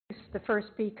the first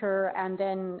speaker, and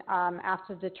then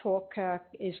after the talk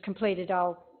is completed,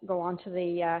 I'll go on to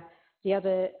the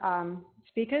other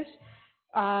speakers.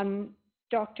 They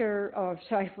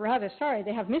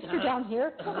have Mr. down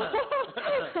here.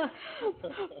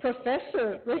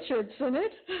 Professor Richard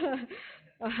Sinnott,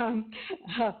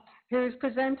 who's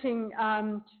presenting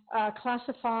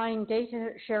classifying data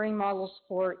sharing models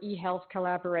for e-health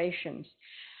collaborations.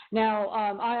 Now,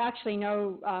 I actually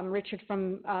know Richard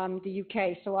from the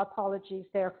UK, so apologies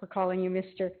there for calling you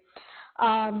Mr.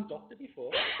 Doctor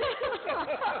before.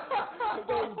 I'm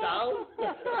going down.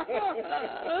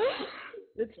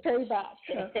 It's payback.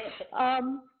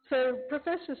 So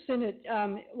Professor Sinnott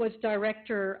was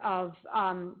director of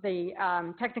the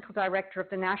technical director of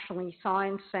the National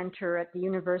E-Science Centre at the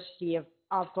University of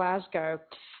Glasgow.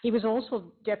 He was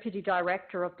also deputy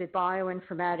director of the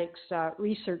Bioinformatics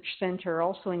Research Centre,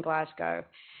 also in Glasgow,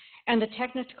 and the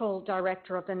technical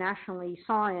director of the National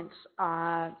E-Science,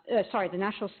 the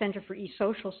National Centre for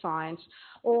E-Social Science,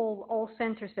 all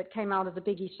centres that came out of the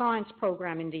big E-Science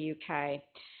program in the UK.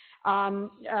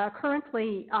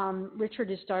 Currently, Richard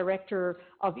is director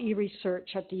of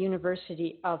e-research at the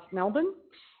University of Melbourne,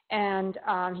 and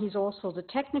he's also the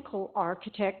technical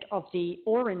architect of the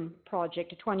ORIN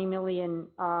project, a 20 million,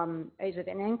 is it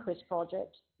an NCRIS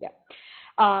project? Yeah,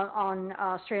 on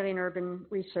Australian urban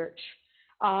research.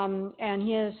 And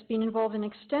he has been involved in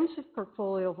an extensive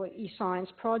portfolio of e-science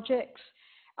projects,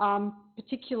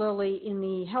 particularly in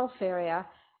the health area.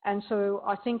 And so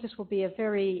I think this will be a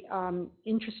very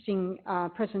interesting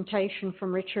presentation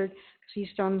from Richard, because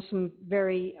he's done some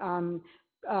very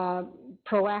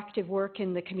proactive work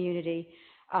in the community,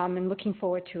 and looking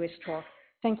forward to his talk.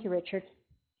 Thank you, Richard.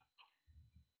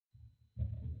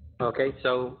 Okay,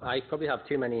 so I probably have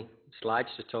too many slides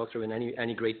to talk through in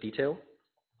any great detail.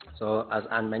 So as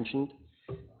Anne mentioned,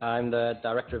 I'm the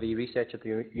Director of E-Research at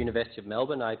the University of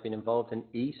Melbourne. I've been involved in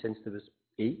E since there was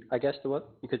E, I guess the word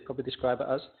you could probably describe it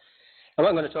as. And what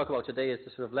I'm going to talk about today is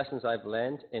the sort of lessons I've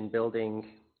learned in building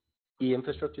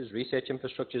E-infrastructures, research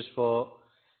infrastructures for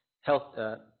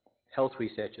health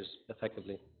researchers,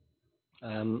 effectively.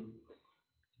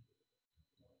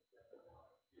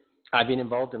 I've been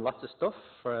involved in lots of stuff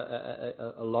for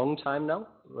a long time now.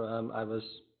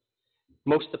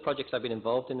 Most of the projects I've been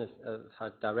involved in have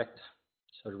had direct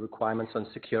sort of requirements on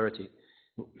security,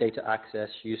 data access,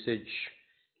 usage,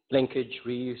 linkage,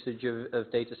 reusage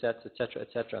of data sets, etc.,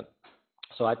 etc.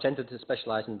 So I've tended to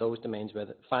specialize in those domains where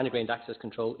the finer-grained access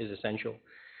control is essential.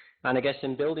 And I guess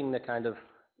in building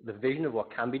the vision of what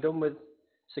can be done with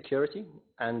security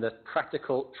and the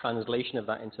practical translation of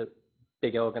that into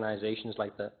big organizations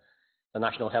like the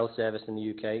National Health Service in the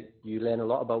UK, you learn a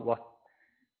lot about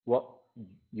what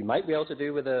you might be able to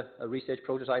do with a research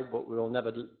prototype, but we will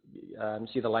never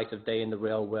see the light of day in the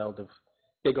real world of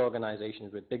big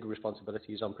organizations with big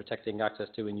responsibilities on protecting access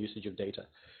to and usage of data.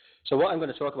 So what I'm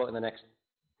going to talk about in the next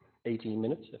 18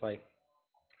 minutes, if I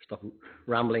stop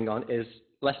rambling on, is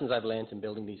lessons I've learned in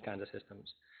building these kinds of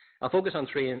systems. I'll focus on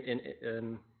three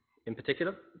in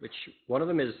particular, which one of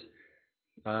them is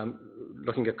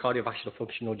looking at cardiovascular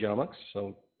functional genomics,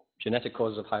 so genetic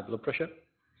causes of high blood pressure.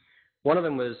 One of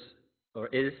them was, or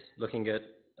is, looking at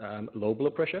low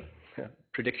blood pressure,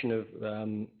 prediction of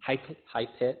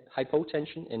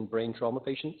hypotension in brain trauma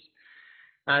patients.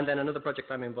 And then another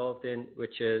project I'm involved in,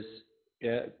 which is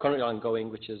currently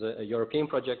ongoing, which is a European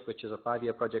project, which is a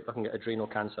 5-year project looking at adrenal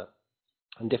cancer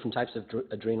and different types of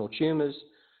adrenal tumors.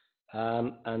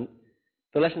 And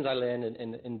the lessons I learned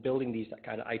in building these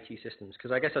kind of IT systems,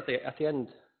 because I guess at the end,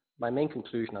 my main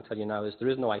conclusion, I'll tell you now, is there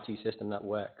is no IT system that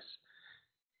works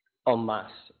en masse.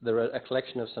 There are a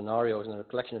collection of scenarios and a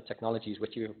collection of technologies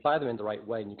which, you apply them in the right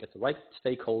way and you get the right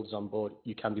stakeholders on board,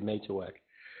 you can be made to work.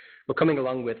 But coming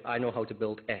along with, I know how to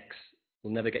build X, will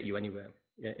never get you anywhere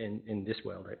in this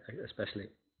world, especially.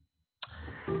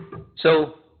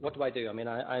 So what do? I mean,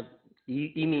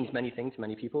 E means many things to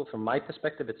many people. From my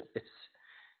perspective,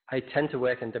 I tend to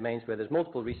work in domains where there's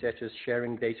multiple researchers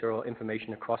sharing data or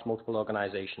information across multiple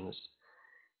organizations.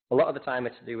 A lot of the time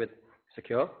it's to do with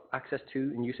secure access to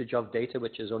and usage of data,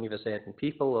 which is only for certain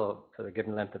people or for a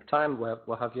given length of time,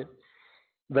 what have you.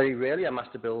 Very rarely I'm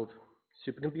asked to build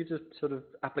supercomputer sort of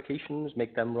applications,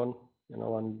 make them run,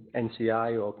 on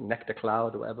NCI or Nectar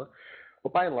Cloud or whatever.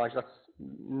 But by and large, that's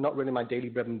not really my daily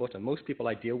bread and butter. Most people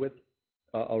I deal with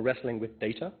are wrestling with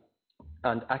data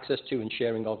and access to and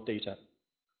sharing of data.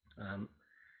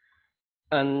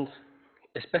 And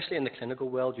especially in the clinical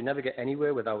world, you never get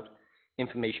anywhere without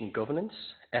information governance,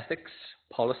 ethics,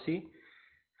 policy,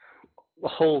 a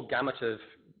whole gamut of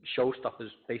showstoppers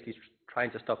basically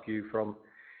trying to stop you from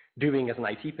doing as an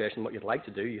IT person what you'd like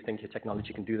to do. You think your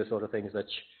technology can do the sort of things that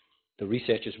the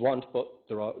researchers want, but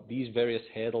there are these various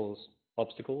hurdles,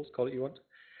 obstacles, call it you want,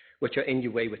 which are in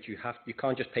your way, which you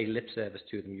can't just pay lip service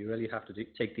to them. You really have to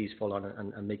take these full on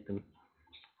and make them,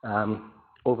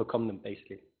 overcome them,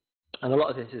 basically. And a lot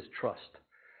of this is trust.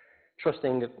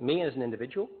 Trusting me as an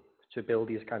individual to build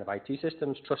these kind of IT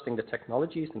systems, trusting the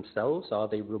technologies themselves. Are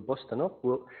they robust enough?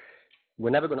 We're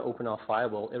never going to open our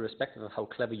firewall, irrespective of how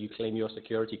clever you claim your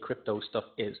security crypto stuff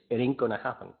is. It ain't going to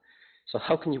happen. So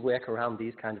how can you work around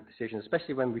these kind of decisions,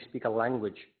 especially when we speak a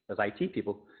language as IT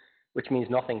people, which means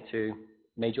nothing to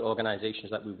major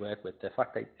organizations that we work with? The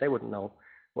fact that they wouldn't know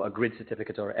what a grid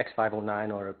certificate or a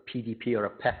X509 or a PDP or a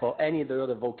PEP or any of the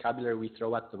other vocabulary we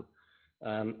throw at them.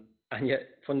 And yet,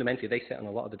 fundamentally, they sit on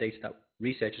a lot of the data that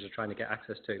researchers are trying to get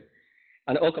access to.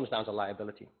 And it all comes down to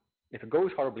liability. If it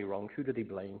goes horribly wrong, who do they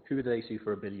blame? Who do they sue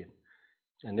for $1 billion?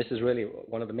 And this is really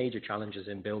one of the major challenges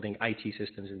in building IT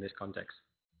systems in this context.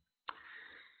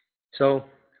 So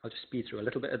I'll just speed through a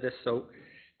little bit of this. So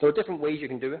there are different ways you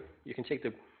can do it. You can take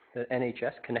the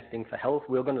NHS, Connecting for Health.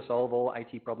 We're going to solve all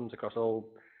IT problems across all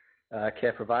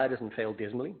care providers and fail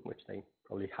dismally, which they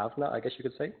probably have now, I guess you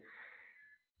could say.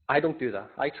 I don't do that.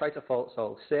 I try to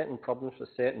solve certain problems for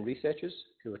certain researchers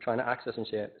who are trying to access and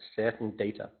share certain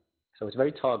data. So it's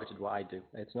very targeted what I do.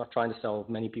 It's not trying to solve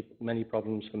many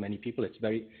problems for many people. It's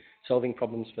very solving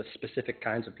problems for specific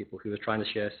kinds of people who are trying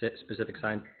to share specific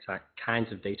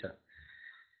kinds of data.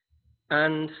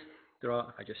 And there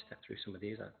are, I just stepped through some of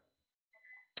these.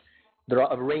 There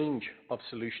are a range of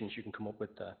solutions you can come up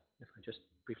with there. If I just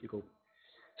briefly go.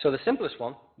 So the simplest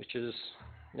one, which is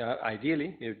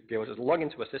ideally, you'd be able to log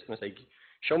into a system and say,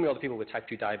 show me all the people with type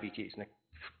 2 diabetes. And it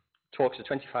talks to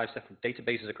 25 different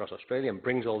databases across Australia and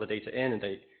brings all the data in, and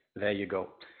there you go.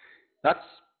 That's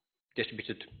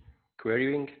distributed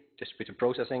querying, distributed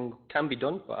processing, can be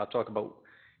done, but I'll talk about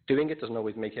doing it. Doesn't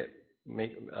always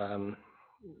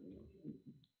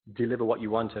deliver what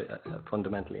you want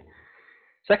fundamentally.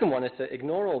 Second one is to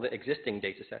ignore all the existing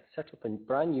data sets, set up a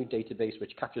brand new database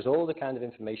which captures all the kind of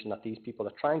information that these people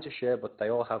are trying to share, but they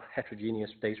all have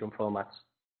heterogeneous data and formats,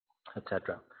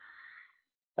 etc.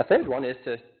 A third one is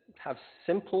to have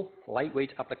simple,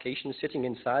 lightweight applications sitting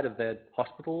inside of their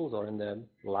hospitals or in their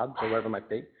labs or wherever it might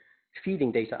be,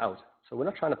 feeding data out. So we're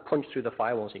not trying to punch through the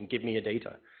firewalls and give me your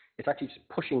data. It's actually just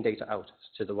pushing data out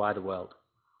to the wider world.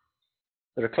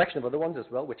 There are a collection of other ones as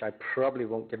well, which I probably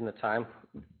won't give them the time.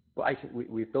 But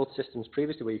we've built systems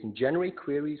previously where you can generate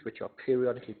queries which are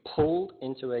periodically pulled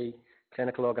into a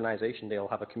clinical organization. They'll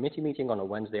have a committee meeting on a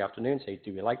Wednesday afternoon, say,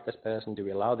 do we like this person? Do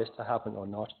we allow this to happen or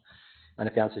not? And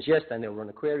if the answer is yes, then they'll run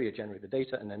a query or generate the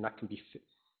data, and then that can be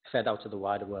fed out to the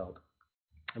wider world.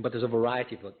 But there's a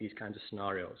variety of these kinds of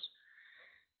scenarios.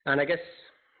 And I guess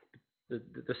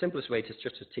the simplest way is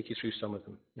just to take you through some of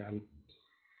them.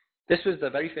 This was the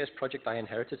very first project I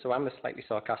inherited, so I'm slightly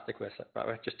sarcastic with it.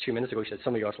 Just 2 minutes ago, she said,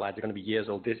 some of your slides are going to be years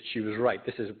old. She was right.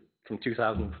 This is from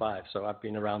 2005, so I've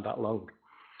been around that long.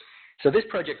 So this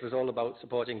project was all about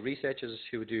supporting researchers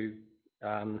who do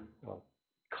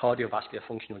cardiovascular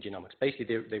functional genomics.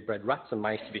 Basically, they bred rats and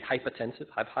mice to be hypertensive,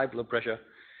 have high blood pressure,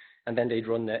 and then they'd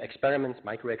run their experiments,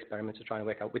 micro-experiments, to try and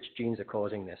work out which genes are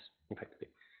causing this, effectively.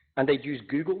 And they'd use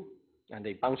Google, and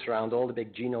they bounce around all the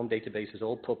big genome databases,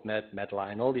 all PubMed,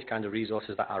 Medline, all these kinds of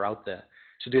resources that are out there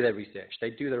to do their research.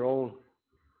 They do their own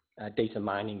data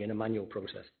mining in a manual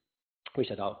process. We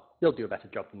said, oh, we'll do a better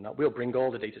job than that. We'll bring all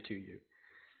the data to you.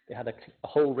 They had a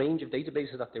whole range of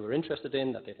databases that they were interested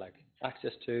in, that they'd like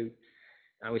access to.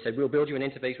 And we said, we'll build you an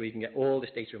interface where you can get all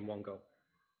this data in one go.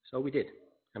 So we did.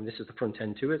 And this is the front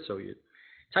end to it. So you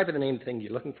type of the name of the thing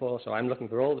you're looking for. So I'm looking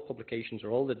for all the publications or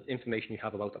all the information you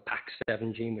have about the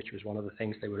PAX7 gene, which was one of the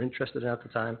things they were interested in at the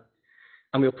time.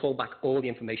 And we'll pull back all the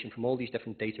information from all these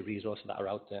different data resources that are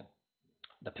out there.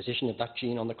 The position of that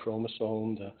gene on the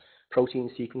chromosome, the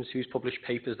protein sequence, who's published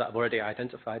papers that have already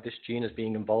identified this gene as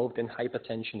being involved in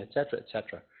hypertension, et cetera, et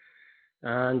cetera.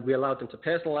 And we allowed them to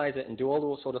personalize it and do all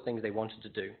those sort of things they wanted to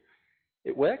do.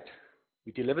 It worked.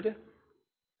 We delivered it.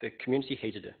 The community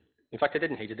hated it. In fact, they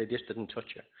didn't hate it. They just didn't touch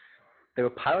it. They were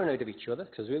paranoid of each other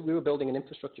because we were building an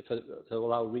infrastructure to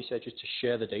allow researchers to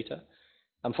share the data.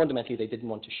 And fundamentally, they didn't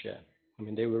want to share. I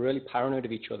mean, they were really paranoid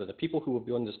of each other. The people who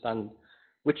would understand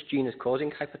which gene is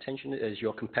causing hypertension is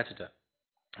your competitor.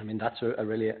 I mean, that's a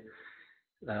really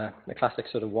classic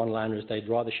sort of one-liner is they'd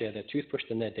rather share their toothbrush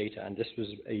than their data. And this was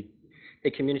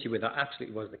a community where that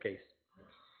absolutely was the case.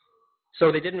 So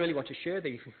they didn't really want to share.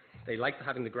 They liked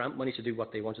having the grant money to do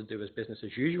what they wanted to do as business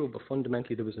as usual, but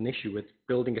fundamentally there was an issue with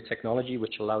building a technology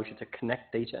which allows you to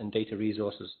connect data and data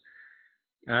resources.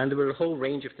 And there were a whole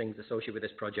range of things associated with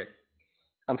this project.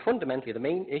 And fundamentally, the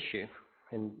main issue,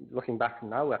 in looking back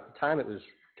now, at the time it was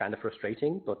kind of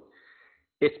frustrating, but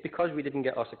it's because we didn't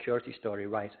get our security story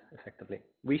right, effectively.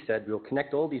 We said we'll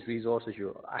connect all these resources,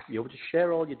 you'll be able to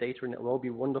share all your data, and it will all be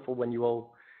wonderful when you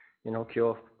all,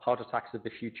 cure heart attacks of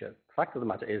the future. The fact of the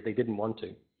matter is they didn't want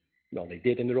to. Well, they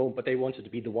did in their own, but they wanted to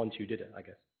be the ones who did it, I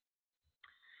guess.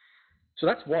 So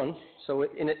that's one. So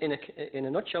in a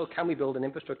nutshell, can we build an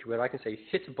infrastructure where I can say,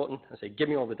 hit a button and say, give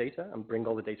me all the data, and bring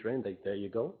all the data in? There you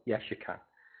go. Yes, you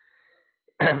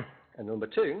can. And number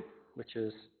two, which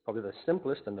is probably the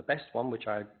simplest and the best one, which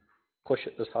I push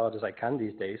it as hard as I can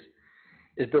these days,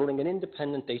 is building an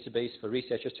independent database for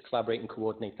researchers to collaborate and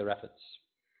coordinate their efforts.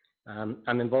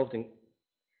 I'm involved in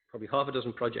probably half a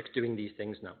dozen projects doing these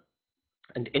things now.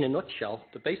 And in a nutshell,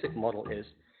 the basic model is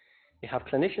you have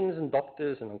clinicians and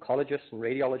doctors and oncologists and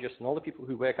radiologists and all the people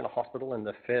who work in a hospital in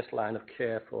the first line of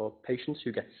care for patients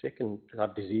who get sick and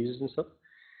have diseases and stuff.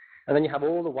 And then you have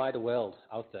all the wider world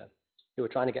out there who are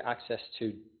trying to get access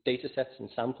to data sets and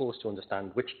samples to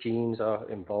understand which genes are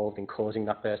involved in causing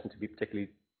that person to be particularly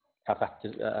have that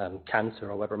cancer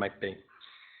or whatever it might be.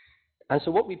 And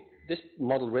so this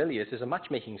model really is a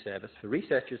matchmaking service for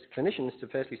researchers, clinicians to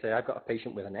firstly say, I've got a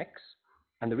patient with an X,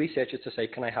 and the researchers to say,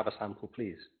 can I have a sample,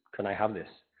 please? Can I have this?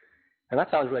 And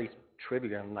that sounds really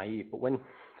trivial and naive, but when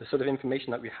the sort of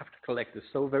information that we have to collect is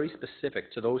so very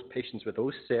specific to those patients with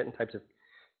those certain types of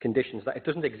conditions that it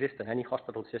doesn't exist in any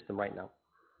hospital system right now.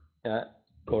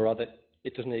 Or rather,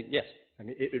 it doesn't, yes, I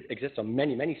mean, it exists on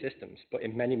many, many systems, but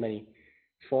in many, many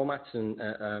formats and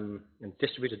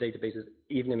distributed databases,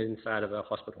 even inside of a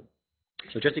hospital.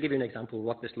 So just to give you an example of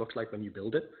what this looks like when you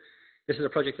build it, this is a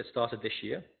project that started this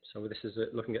year. So this is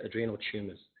looking at adrenal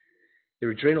tumors.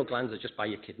 Your adrenal glands are just by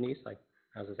your kidneys. Like,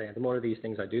 as I say, the more of these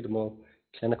things I do, the more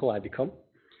clinical I become.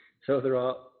 So there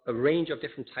are a range of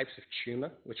different types of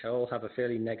tumor, which all have a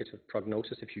fairly negative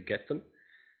prognosis if you get them.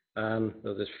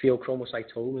 There's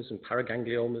pheochromocytomas and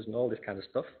paragangliomas and all this kind of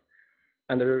stuff.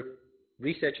 And there are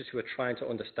researchers who are trying to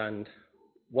understand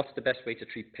what's the best way to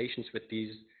treat patients with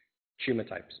these tumor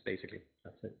types, basically.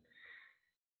 That's it.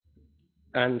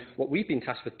 And what we've been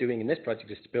tasked with doing in this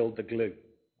project is to build the glue,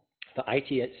 the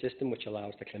IT system which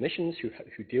allows the clinicians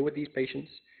who deal with these patients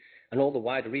and all the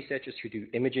wider researchers who do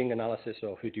imaging analysis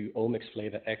or who do omics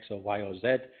flavor X or Y or Z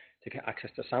to get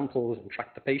access to samples and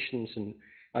track the patients and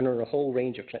there are a whole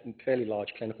range of fairly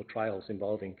large clinical trials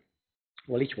involving,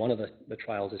 well, each one of the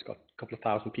trials has got a couple of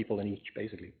thousand people in each,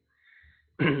 basically.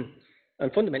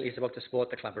 And fundamentally, it's about to support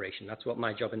the collaboration. That's what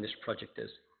my job in this project is.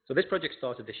 So this project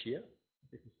started this year.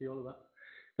 You can see all of that.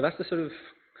 So that's the sort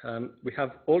of, we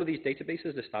have all of these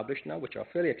databases established now, which are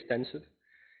fairly extensive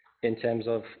in terms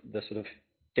of the sort of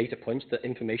data points, the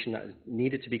information that is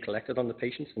needed to be collected on the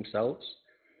patients themselves.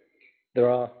 There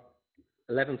are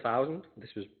 11,000, this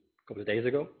was a couple of days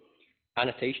ago,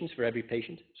 annotations for every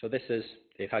patient. So this is,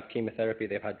 they've had chemotherapy,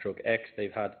 they've had drug X,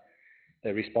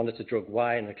 they responded to drug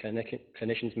Y, and the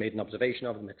clinicians made an observation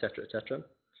of them, et cetera, et cetera.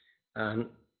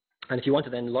 And if you want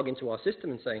to then log into our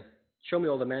system and say, show me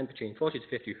all the men between 40 to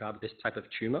 50 who have this type of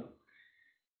tumor,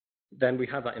 then we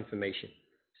have that information.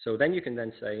 So then you can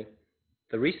then say,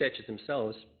 the researchers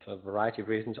themselves, for a variety of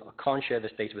reasons, can't share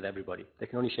this data with everybody. They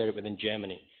can only share it within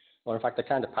Germany. Or in fact, they're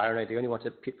kind of paranoid. They only want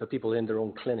it for people in their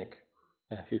own clinic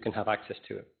who can have access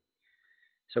to it.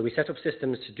 So we set up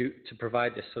systems to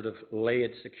provide this sort of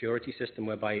layered security system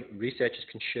whereby researchers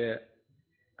can share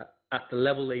at the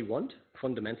level they want.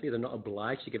 Fundamentally, they're not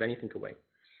obliged to give anything away.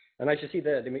 And as you see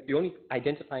there, the only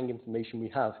identifying information we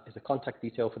have is the contact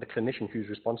detail for the clinician who's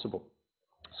responsible.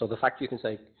 So the fact you can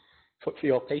say, for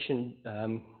your patient,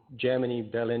 Germany,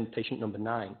 Berlin, patient number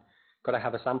 9, could I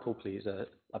have a sample, please,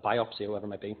 a biopsy, or whatever it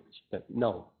might be?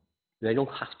 No, they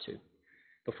don't have to.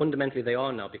 But fundamentally, they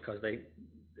are now, because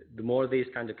the more of these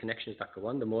kind of connections that go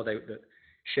on, the more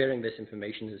sharing this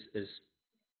information is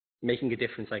making a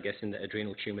difference, I guess, in the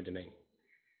adrenal tumor domain.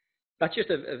 That's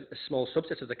just a small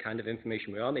subset of the kind of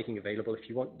information we are making available. If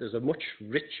you want, there's a much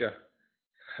richer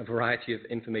variety of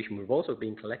information we've also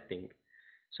been collecting.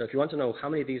 So if you want to know how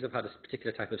many of these have had a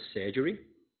particular type of surgery,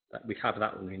 we have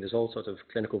that one. I mean, there's all sorts of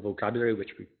clinical vocabulary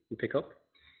which we pick up.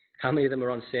 How many of them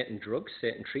are on certain drugs,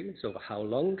 certain treatments, over how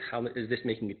long? How is this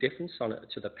making a difference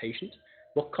to the patient?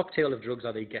 What cocktail of drugs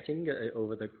are they getting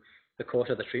over the course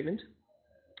of the treatment?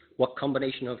 What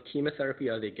combination of chemotherapy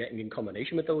are they getting in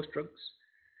combination with those drugs?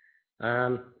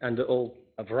 And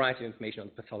a variety of information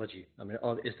on the pathology. I mean,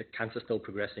 is the cancer still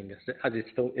progressing? Is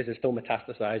it still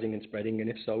metastasizing and spreading? And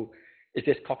if so, is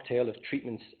this cocktail of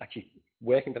treatments actually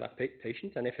working for that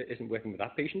patient? And if it isn't working with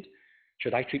that patient,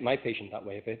 should I treat my patient that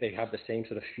way if they have the same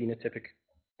sort of phenotypic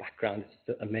background,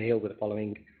 a male with the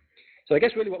following? So I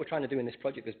guess really what we're trying to do in this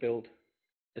project is build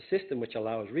a system which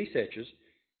allows researchers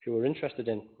who are interested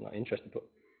in, not interested, but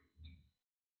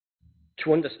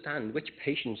to understand which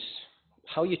patients,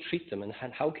 how you treat them, and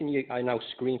how can I now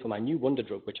screen for my new wonder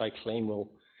drug, which I claim will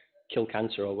kill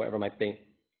cancer or whatever it might be.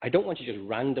 I don't want to just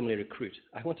randomly recruit.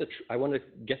 I want to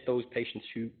get those patients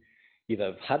who either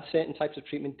have had certain types of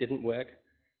treatment, didn't work,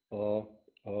 or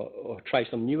try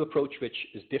some new approach which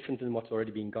is different than what's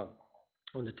already been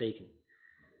undertaken.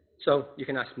 So you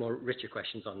can ask more richer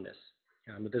questions on this.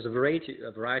 But there's a variety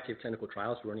of clinical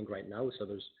trials running right now. So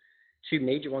there's 2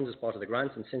 major ones as part of the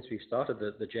grant, and since we've started,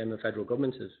 the German federal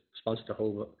government has sponsored a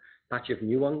whole batch of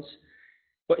new ones.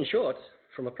 But in short,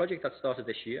 from a project that started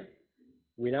this year,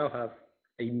 we now have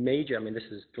a major, I mean,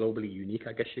 this is globally unique,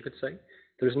 I guess you could say.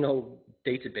 There's no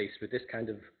database with this kind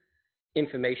of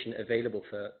information available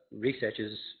for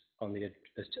researchers on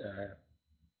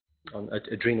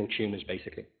adrenal tumors,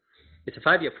 basically. It's a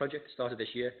 5-year project started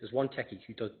this year. There's one techie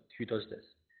who does this.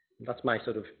 And that's my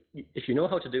sort of, if you know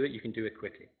how to do it, you can do it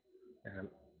quickly. And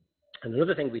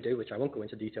another thing we do, which I won't go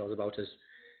into details about, is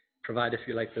provide, if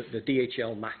you like, the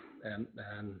DHL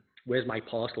Where's My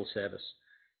Parcel service.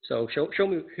 So show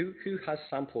me who has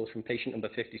samples from patient number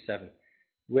 57.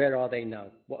 Where are they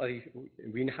now? We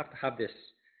have to have this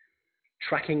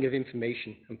tracking of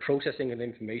information and processing of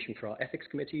information for our ethics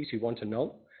committees who want to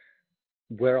know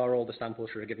where are all the samples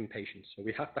for a given patient. So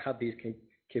we have to have these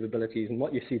capabilities. And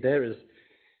what you see there is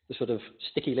the sort of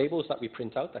sticky labels that we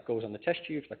print out that goes on the test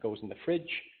tubes, that goes in the fridge.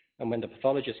 And when the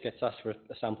pathologist gets asked for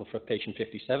a sample for patient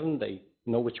 57, they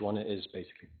know which one it is,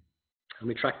 basically. And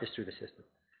we track this through the system.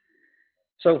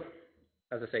 So,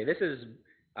 as I say,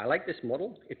 I like this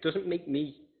model. It doesn't make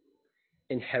me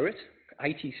inherit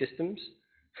IT systems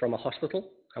from a hospital,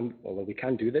 although we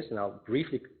can do this, and I'll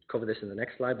briefly cover this in the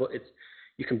next slide, but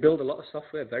you can build a lot of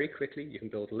software very quickly. You can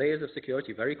build layers of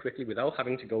security very quickly without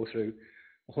having to go through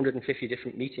 150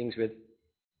 different meetings with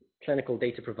clinical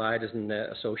data providers and their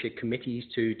associate committees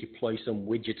to deploy some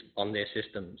widget on their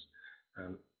systems.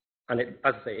 And as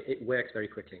I say, it works very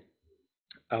quickly.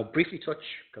 I'll briefly touch,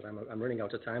 because I'm running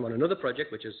out of time, on another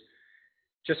project which is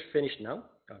just finished now,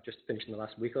 just finished in the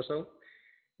last week or so,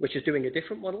 which is doing a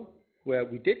different model, where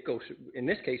we did go through, in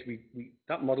this case,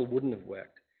 that model wouldn't have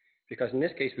worked, because in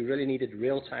this case, we really needed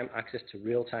real-time access to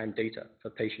real-time data for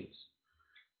patients.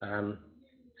 In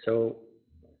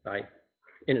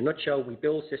a nutshell, we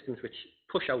build systems which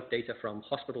push out data from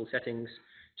hospital settings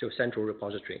to a central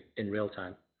repository in real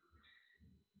time.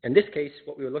 In this case,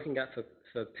 what we were looking at for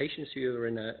patients who are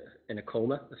in a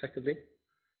coma, effectively,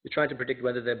 we're trying to predict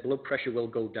whether their blood pressure will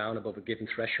go down above a given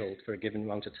threshold for a given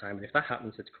amount of time. And if that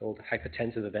happens, it's called a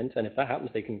hypertensive event. And if that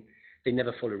happens, they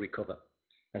never fully recover.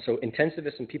 And so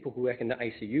intensivists and people who work in the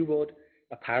ICU ward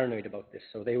are paranoid about this.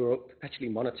 So they were perpetually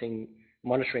monitoring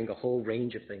a whole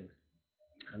range of things.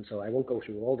 And so I won't go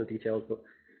through all the details, but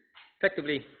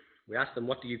effectively, we asked them,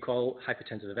 what do you call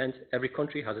hypertensive event? Every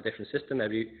country has a different system.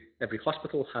 Every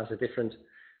hospital has a different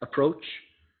approach.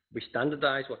 We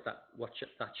standardized what that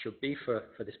should be for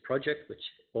this project,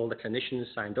 which all the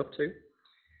clinicians signed up to.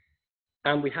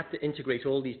 And we had to integrate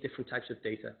all these different types of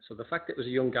data. So the fact that it was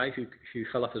a young guy who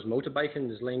fell off his motorbike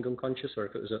and is laying unconscious, or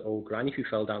if it was an old granny who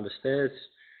fell down the stairs,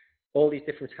 all these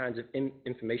different kinds of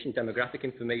information, demographic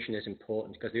information, is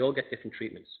important because they all get different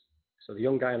treatments. So the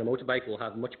young guy on a motorbike will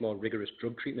have much more rigorous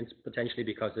drug treatments, potentially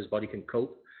because his body can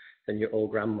cope, than your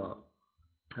old grandma.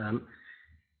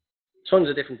 Tons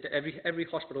of different, every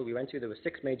hospital we went to, there were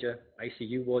 6 major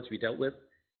ICU wards we dealt with.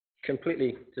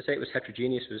 Completely, to say it was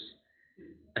heterogeneous was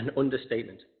an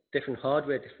understatement. Different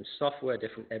hardware, different software,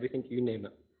 different everything, you name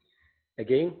it.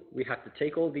 Again, we had to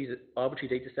take all these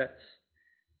arbitrary data sets,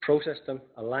 process them,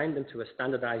 align them to a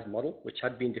standardized model, which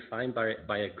had been defined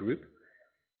by a group,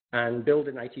 and build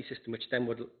an IT system which then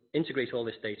would integrate all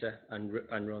this data and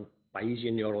run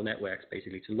Bayesian neural networks,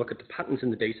 basically, to look at the patterns in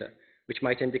the data, which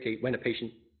might indicate when a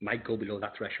patient might go below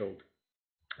that threshold,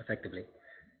 effectively.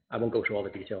 I won't go through all the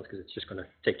details because it's just going to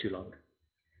take too long.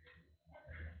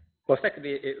 Well,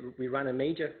 effectively, we ran a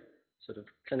major sort of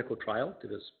clinical trial. I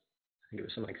think it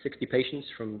was something like 60 patients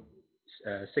from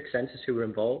 6 centers who were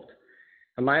involved.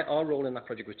 And our role in that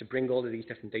project was to bring all of these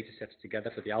different data sets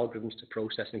together for the algorithms to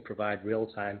process and provide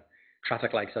real-time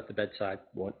traffic lights at the bedside,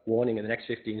 warning in the next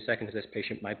 15 seconds this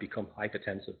patient might become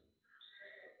hypertensive.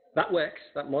 That works,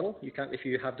 that model. You can, if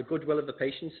you have the goodwill of the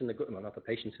patients and well, not the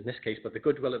patients in this case, but the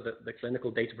goodwill of the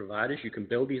clinical data providers, you can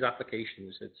build these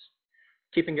applications. It's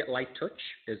keeping it light touch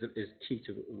is key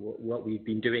to what we've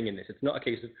been doing in this. It's not a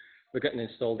case of we're going to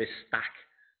install this stack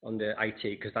on the IT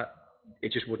because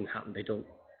it just wouldn't happen. They don't,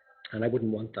 and I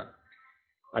wouldn't want that.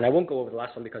 And I won't go over the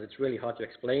last one because it's really hard to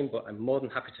explain, but I'm more than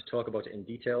happy to talk about it in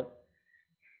detail.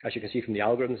 As you can see from the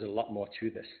algorithms, there's a lot more to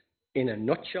this. In a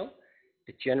nutshell,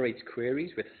 it generates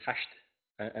queries with hashed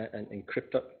and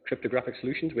cryptographic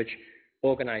solutions, which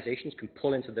organizations can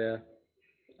pull into their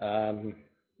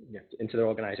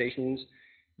organizations.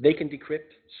 They can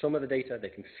decrypt some of the data, they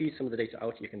can feed some of the data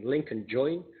out, you can link and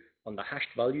join on the hashed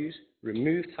values,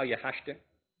 remove how you hashed it,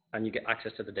 and you get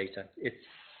access to the data.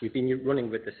 We've been running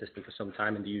with this system for some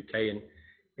time in the UK and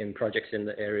in projects in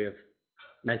the area of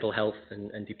mental health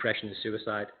and depression and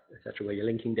suicide, etc., where you're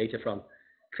linking data from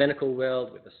clinical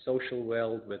world with the social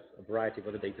world with a variety of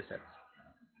other data sets.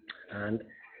 And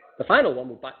the final one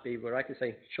will be where I can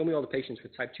say, show me all the patients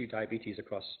with type 2 diabetes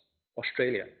across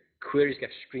Australia. Queries get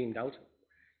streamed out.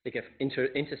 They get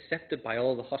intercepted by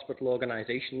all the hospital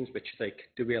organizations, which say,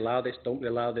 do we allow this? Don't we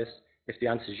allow this? If the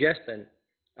answer is yes, then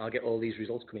I'll get all these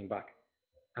results coming back.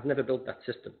 I've never built that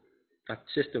system. That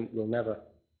system will never,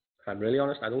 if I'm really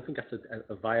honest, I don't think that's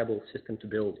a viable system to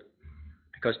build,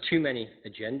 because too many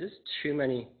agendas, too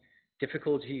many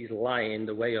difficulties lie in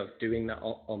the way of doing that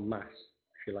en masse,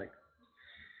 if you like.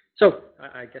 So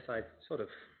I guess I've sort of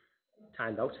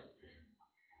timed out.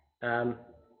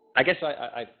 I guess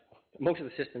most of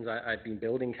the systems I've been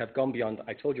building have gone beyond,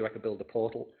 I told you I could build a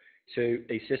portal, to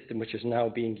a system which is now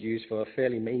being used for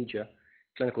fairly major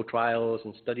clinical trials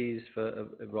and studies for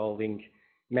involving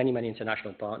many, many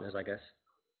international partners, I guess.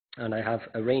 And I have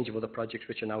a range of other projects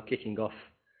which are now kicking off,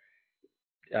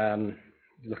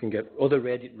 looking at other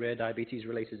rare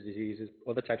diabetes-related diseases,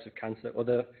 other types of cancer,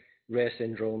 other rare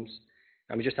syndromes.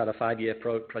 And we just had a 5-year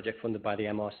project funded by the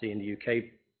MRC in the UK,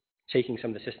 taking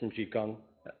some of the systems we've gone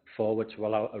forward to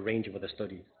allow a range of other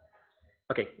studies.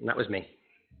 Okay, and that was me.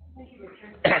 Thank you,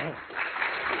 Richard.